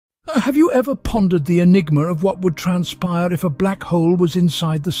Have you ever pondered the enigma of what would transpire if a black hole was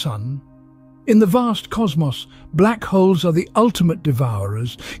inside the sun? In the vast cosmos, black holes are the ultimate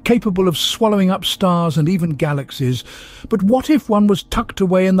devourers, capable of swallowing up stars and even galaxies. But what if one was tucked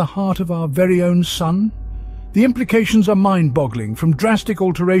away in the heart of our very own sun? The implications are mind-boggling, from drastic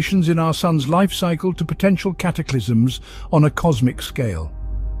alterations in our sun's life cycle to potential cataclysms on a cosmic scale.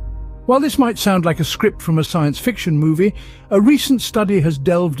 While this might sound like a script from a science fiction movie, a recent study has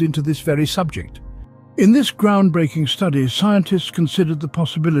delved into this very subject. In this groundbreaking study, scientists considered the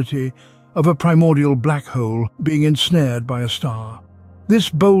possibility of a primordial black hole being ensnared by a star. This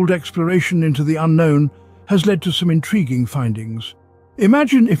bold exploration into the unknown has led to some intriguing findings.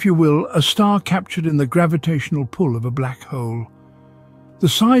 Imagine, if you will, a star captured in the gravitational pull of a black hole. The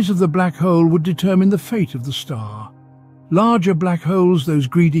size of the black hole would determine the fate of the star. Larger black holes, those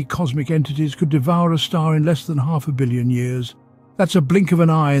greedy cosmic entities, could devour a star in less than 500 million years. That's a blink of an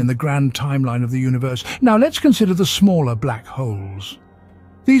eye in the grand timeline of the universe. Now let's consider the smaller black holes.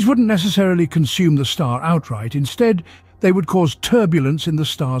 These wouldn't necessarily consume the star outright. Instead, they would cause turbulence in the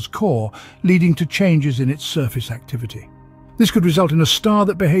star's core, leading to changes in its surface activity. This could result in a star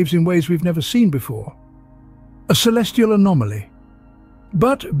that behaves in ways we've never seen before. A celestial anomaly.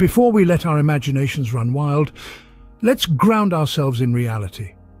 But before we let our imaginations run wild, let's ground ourselves in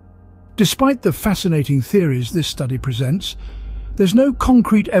reality. Despite the fascinating theories this study presents, there's no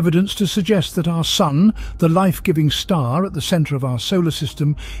concrete evidence to suggest that our sun, the life-giving star at the center of our solar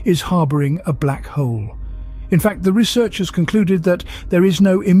system, is harboring a black hole. In fact, the researchers concluded that there is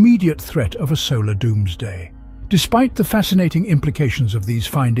no immediate threat of a solar doomsday. Despite the fascinating implications of these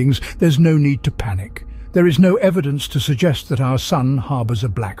findings, there's no need to panic. There is no evidence to suggest that our sun harbors a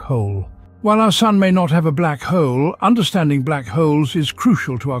black hole. While our sun may not have a black hole, understanding black holes is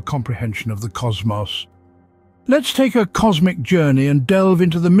crucial to our comprehension of the cosmos. Let's take a cosmic journey and delve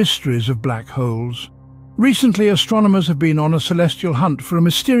into the mysteries of black holes. Recently, astronomers have been on a celestial hunt for a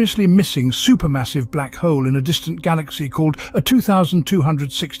mysteriously missing supermassive black hole in a distant galaxy called a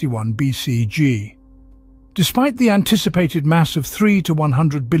 2261 BCG. Despite the anticipated mass of 3 to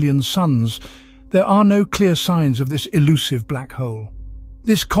 100 billion suns, there are no clear signs of this elusive black hole.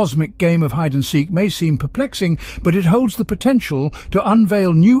 This cosmic game of hide-and-seek may seem perplexing, but it holds the potential to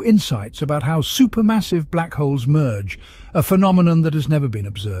unveil new insights about how supermassive black holes merge, a phenomenon that has never been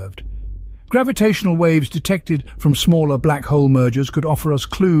observed. Gravitational waves detected from smaller black hole mergers could offer us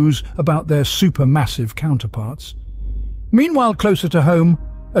clues about their supermassive counterparts. Meanwhile, closer to home,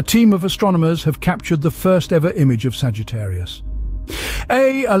 a team of astronomers have captured the first-ever image of Sagittarius.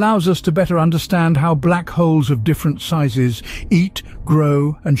 A allows us to better understand how black holes of different sizes eat,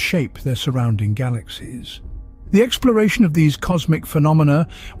 grow, and shape their surrounding galaxies. The exploration of these cosmic phenomena,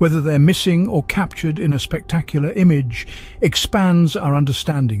 whether they're missing or captured in a spectacular image, expands our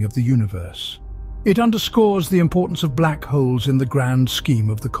understanding of the universe. It underscores the importance of black holes in the grand scheme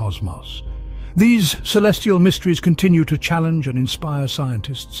of the cosmos. These celestial mysteries continue to challenge and inspire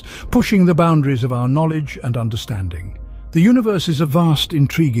scientists, pushing the boundaries of our knowledge and understanding. The universe is a vast,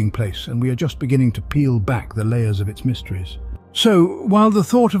 intriguing place, and we are just beginning to peel back the layers of its mysteries. So, while the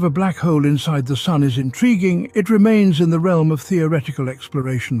thought of a black hole inside the sun is intriguing, it remains in the realm of theoretical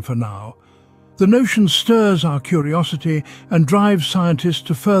exploration for now. The notion stirs our curiosity and drives scientists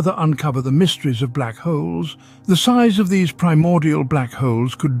to further uncover the mysteries of black holes. The size of these primordial black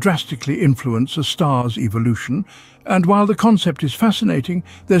holes could drastically influence a star's evolution, and while the concept is fascinating,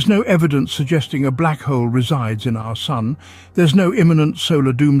 there's no evidence suggesting a black hole resides in our sun. There's no imminent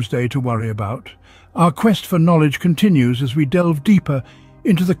solar doomsday to worry about. Our quest for knowledge continues as we delve deeper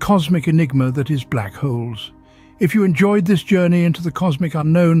into the cosmic enigma that is black holes. If you enjoyed this journey into the cosmic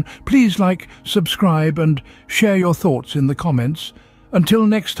unknown, please like, subscribe, and share your thoughts in the comments. Until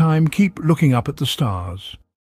next time, keep looking up at the stars.